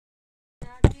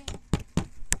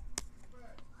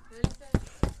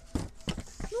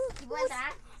puedo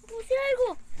entrar. Puse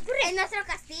algo. ¡Corre! Es nuestro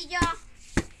castillo.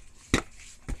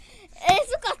 Es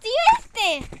su castillo este.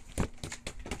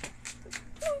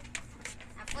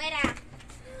 Afuera.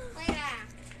 Fuera.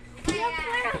 Ya Fuera.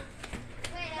 fuera.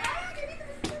 Fuera.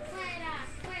 Fuera.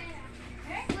 Fuera.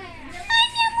 Fuera. Ay,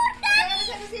 mi amor, Dani.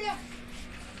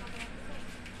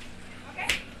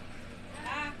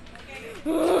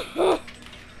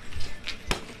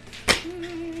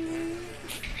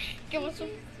 ¿Qué pasó?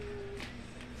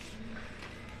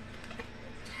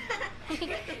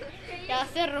 Ya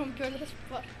se rompió el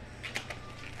spot.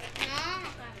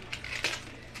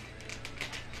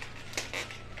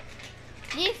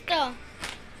 Listo.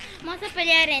 Vamos a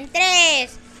pelear en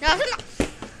 3, 2, 1.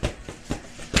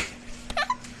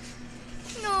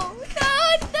 No,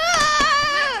 tata.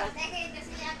 Deje, yo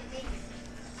soy la pequeña.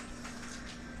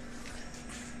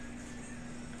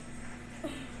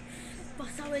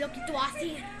 Vas a ver lo que tú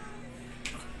haces.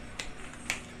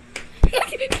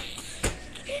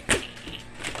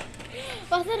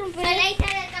 Vas a romper. Soy la hija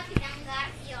del Capitán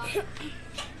Garfio.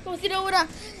 Vamos a ir ahora.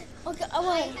 Okay, Soy la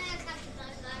bueno. hija del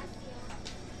Capitán Garfio.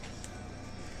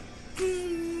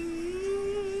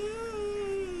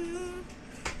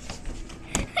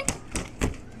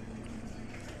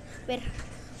 Ver,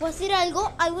 voy a hacer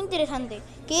algo interesante,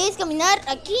 que es caminar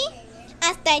aquí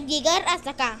hasta llegar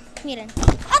hasta acá. Miren.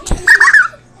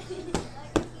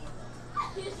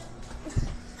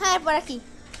 A ver, por aquí.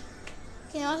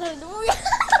 Que no va a salir muy bien.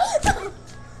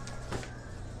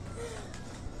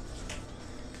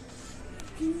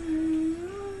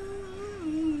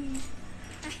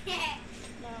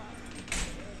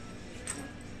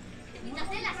 ¿Te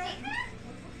pintaste la ceja?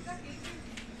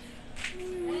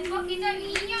 Un poquito el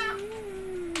niño.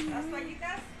 ¿Las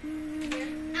toallitas?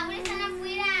 Aún están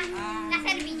afuera. Las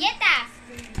servilletas.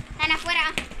 Están afuera.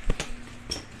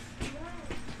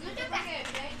 No te pases.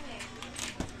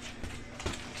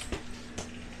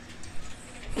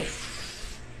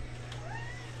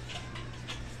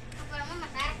 Nos podemos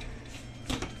matar.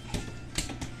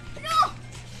 ¡No!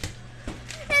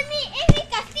 ¡Es mi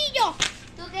castillo!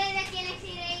 ¿Tú de quién es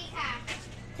hija?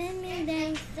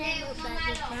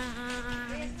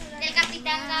 Del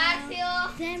Capitán Garfio.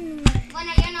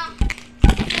 Bueno, yo no.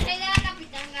 Yo soy de la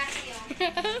Capitán Garfio.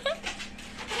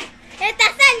 ¡Está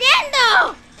saliendo!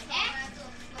 ¿Eh?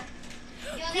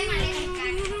 Yo de Maléfica.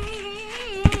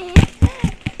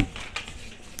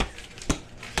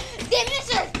 ¡Deme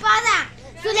su espada!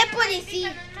 ¡Soy la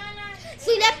policía!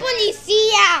 ¡Soy la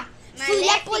policía! ¡Soy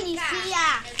la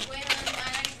policía!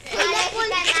 ¡Soy la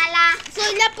policía!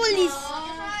 ¡Soy la policía!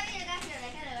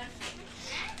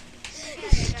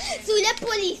 ¡Soy la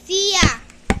policía!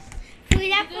 ¡Soy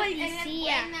la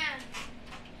policía!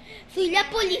 ¡Soy la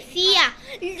policía!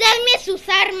 ¡Dame sus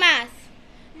armas!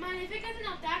 Maléfica se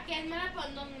nota que es mala, pero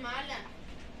no es mala.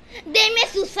 ¡Denme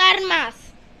sus armas!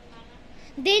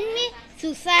 ¡Denme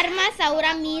sus armas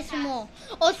ahora mismo!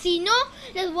 O si no,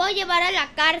 les voy a llevar a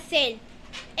la cárcel.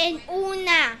 En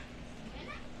 1,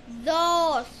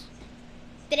 2,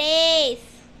 3,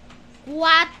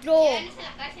 4,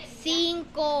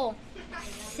 5,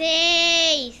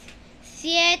 6,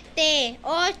 7,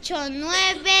 8,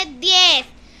 9, 10.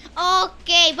 Ok,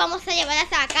 vamos a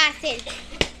llevarlas a la cárcel.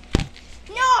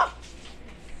 ¡No!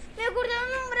 Me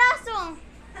cortaron un brazo.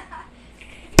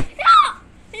 ¡No!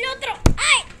 ¡El otro!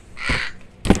 ¡Ay!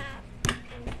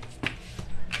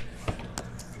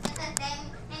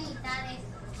 En mitades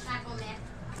para comer.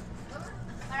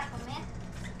 Para comer.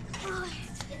 Ay.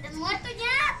 ¿Estás muerto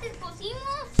ya? ¿Te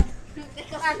pusimos?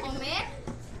 ¿Para comer?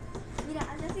 Mira,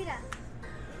 hazle así, mira.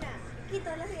 Quito,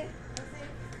 hazle así.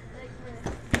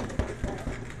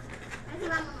 Así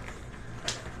vamos.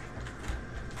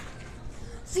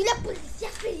 Soy la policía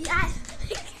federal.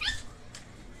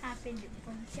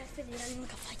 Policía federal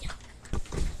nunca falla.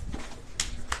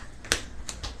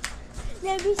 Le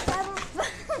avisaron.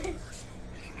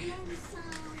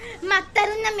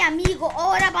 Mataron a mi amigo,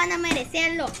 ahora van a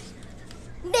merecerlo.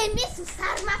 Denme sus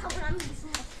armas ahora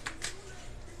mismo.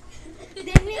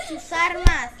 Denme sus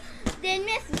armas.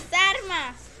 Denme sus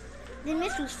armas. Denme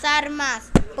sus armas.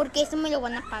 Porque eso me lo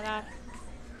van a pagar.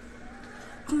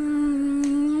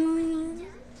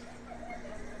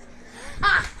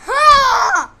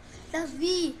 ¡Ajá! Las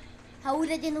vi.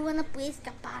 Ahora ya no van a poder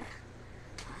escapar.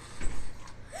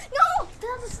 ¡No!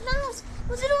 ¡Estamos!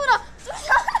 ¡No se logra!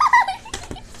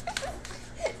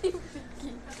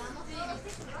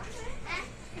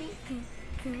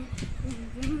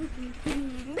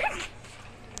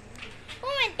 Un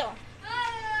momento.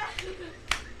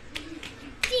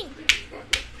 Sí.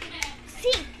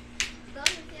 Sí.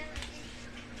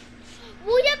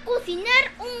 Voy a cocinar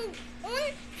un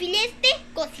filete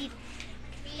cocido.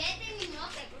 Filete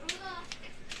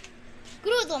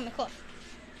crudo mejor.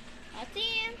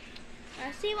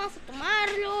 Así vamos a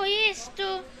tomarlo,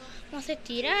 esto. Vamos a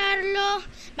tirarlo.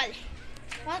 Vale.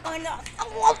 Vamos a comerlo.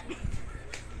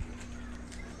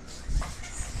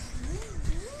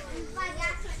 Un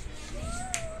payaso tiene.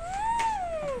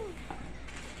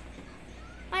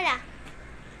 Hola.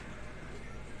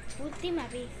 Última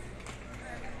vez.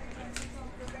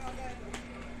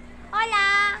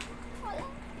 Hola.